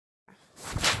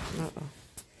Uh-oh.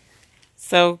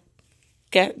 So,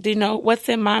 do you know what's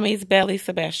in Mommy's belly,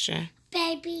 Sebastian?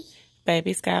 Baby.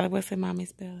 Baby, Skylar, what's in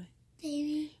Mommy's belly?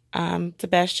 Baby.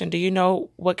 Sebastian, do you know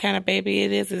what kind of baby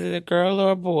it is? Is it a girl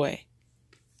or a boy?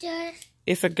 Girl.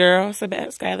 It's a girl,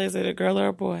 Skylar. Is it a girl or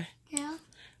a boy? Girl.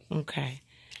 Okay.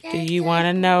 Do you want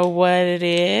to know what it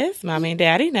is? Mommy and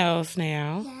Daddy knows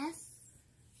now. Yes.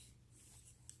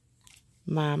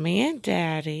 Mommy and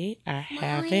Daddy are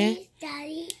having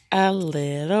Daddy. a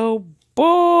little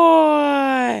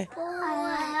boy.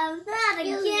 Not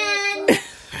again.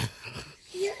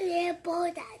 You little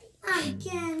boy, Daddy.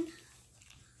 Again.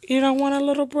 You don't want a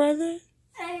little brother?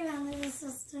 I want a little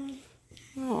sister.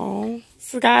 Oh,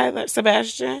 Skylar,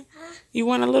 Sebastian, you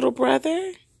want a little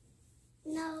brother?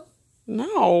 No.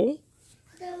 No.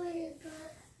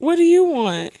 What do you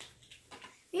want?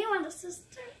 You want a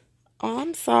sister? Oh,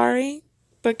 I'm sorry.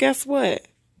 But guess what?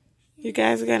 You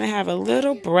guys are going to have a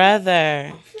little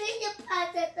brother.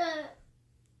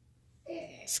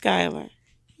 Skylar,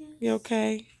 you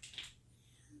okay?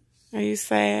 Are you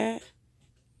sad?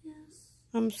 Yes.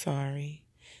 I'm sorry.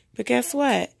 But guess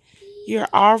what? You're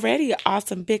already an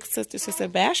awesome big sister to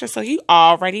Sebastian, so you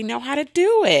already know how to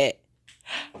do it.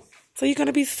 So you're going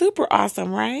to be super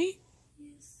awesome, right?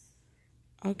 Yes.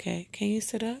 Okay, can you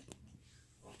sit up?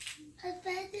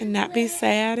 And not be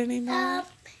sad anymore?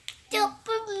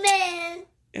 Superman.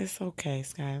 It's okay,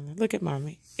 Skylar. Look at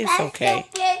Mommy. It's okay.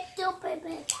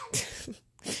 Superman.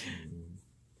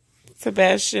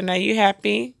 Sebastian, are you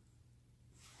happy?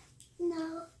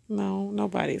 No. No,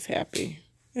 nobody's happy.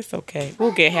 It's okay.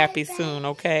 We'll get happy soon,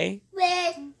 okay?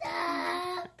 Wake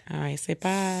up. All right, say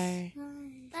bye.